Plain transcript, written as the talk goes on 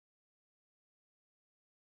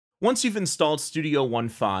Once you've installed Studio One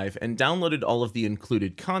 5 and downloaded all of the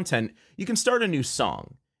included content, you can start a new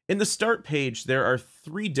song. In the Start page, there are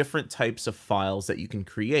 3 different types of files that you can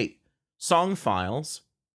create: song files,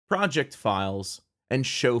 project files, and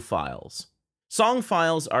show files. Song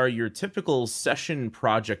files are your typical session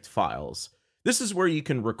project files. This is where you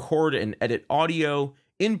can record and edit audio,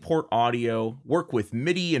 import audio, work with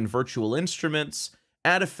MIDI and virtual instruments,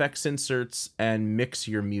 add effects inserts, and mix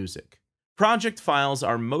your music. Project files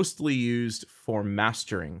are mostly used for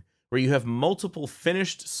mastering, where you have multiple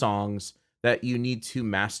finished songs that you need to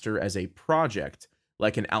master as a project,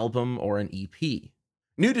 like an album or an EP.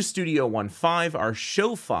 New to Studio One 5 are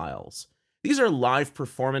show files. These are live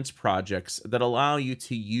performance projects that allow you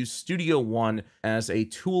to use Studio One as a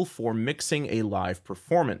tool for mixing a live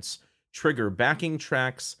performance, trigger backing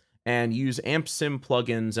tracks, and use amp sim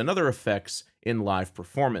plugins and other effects in live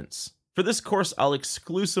performance. For this course, I'll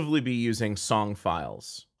exclusively be using song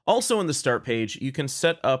files. Also in the Start page, you can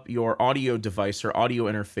set up your audio device or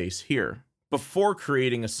audio interface here before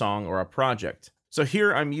creating a song or a project. So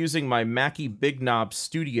here I'm using my Mackie Big Knob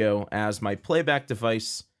Studio as my playback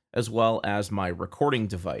device as well as my recording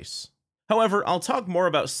device. However, I'll talk more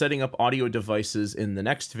about setting up audio devices in the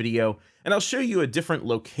next video, and I'll show you a different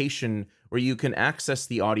location where you can access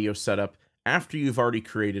the audio setup after you've already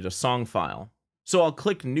created a song file. So I'll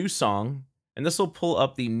click New Song, and this will pull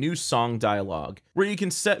up the New Song dialog, where you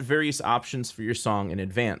can set various options for your song in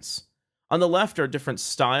advance. On the left are different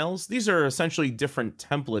styles. These are essentially different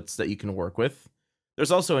templates that you can work with.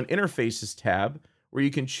 There's also an Interfaces tab, where you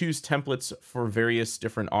can choose templates for various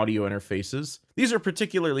different audio interfaces. These are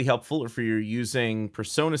particularly helpful if you're using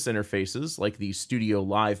PreSonus interfaces, like the Studio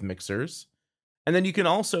Live mixers. And then you can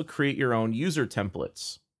also create your own user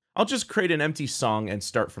templates. I'll just create an empty song and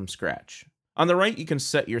start from scratch. On the right, you can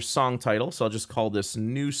set your song title, so I'll just call this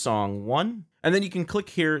New Song 1, and then you can click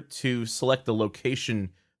here to select the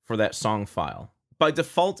location for that song file. By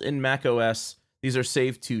default in macOS, these are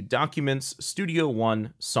saved to Documents, Studio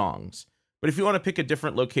One, Songs. But if you want to pick a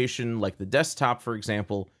different location, like the desktop, for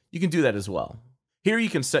example, you can do that as well. Here you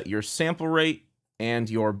can set your sample rate and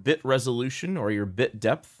your bit resolution or your bit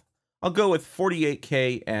depth. I'll go with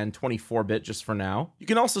 48K and 24-bit just for now. You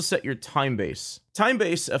can also set your time base. Time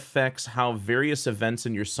base affects how various events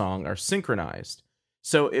in your song are synchronized.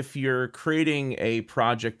 So if you're creating a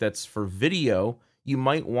project that's for video, you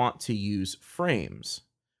might want to use frames.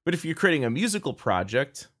 But if you're creating a musical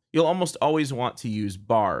project, you'll almost always want to use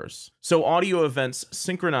bars. So audio events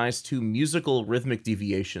synchronize to musical rhythmic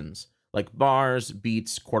deviations, like bars,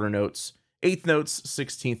 beats, quarter notes, eighth notes,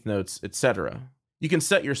 16th notes, etc. You can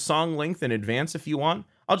set your song length in advance if you want.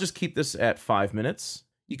 I'll just keep this at 5 minutes.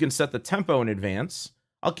 You can set the tempo in advance.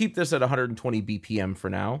 I'll keep this at 120 BPM for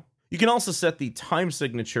now. You can also set the time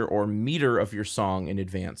signature or meter of your song in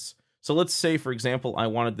advance. So let's say, for example, I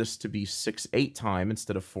wanted this to be 6/8 time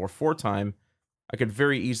instead of 4/4 time. I could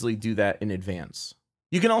very easily do that in advance.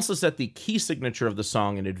 You can also set the key signature of the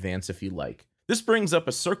song in advance if you like. This brings up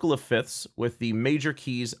a circle of fifths with the major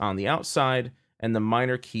keys on the outside and the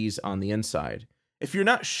minor keys on the inside. If you're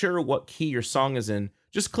not sure what key your song is in,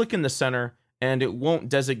 just click in the center and it won't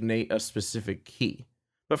designate a specific key.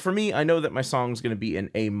 But for me, I know that my song is going to be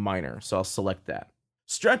in A minor, so I'll select that.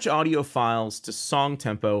 Stretch audio files to song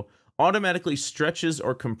tempo automatically stretches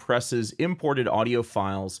or compresses imported audio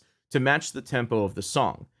files to match the tempo of the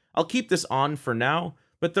song. I'll keep this on for now,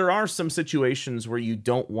 but there are some situations where you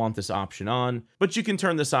don't want this option on, but you can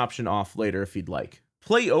turn this option off later if you'd like.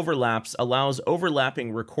 Play overlaps allows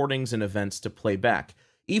overlapping recordings and events to play back,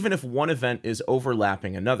 even if one event is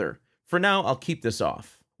overlapping another. For now, I'll keep this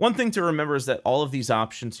off. One thing to remember is that all of these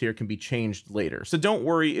options here can be changed later, so don't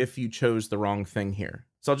worry if you chose the wrong thing here.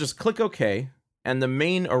 So I'll just click OK, and the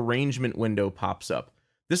main arrangement window pops up.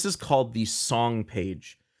 This is called the song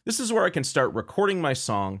page. This is where I can start recording my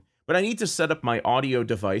song, but I need to set up my audio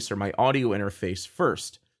device or my audio interface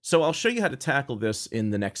first. So I'll show you how to tackle this in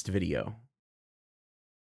the next video.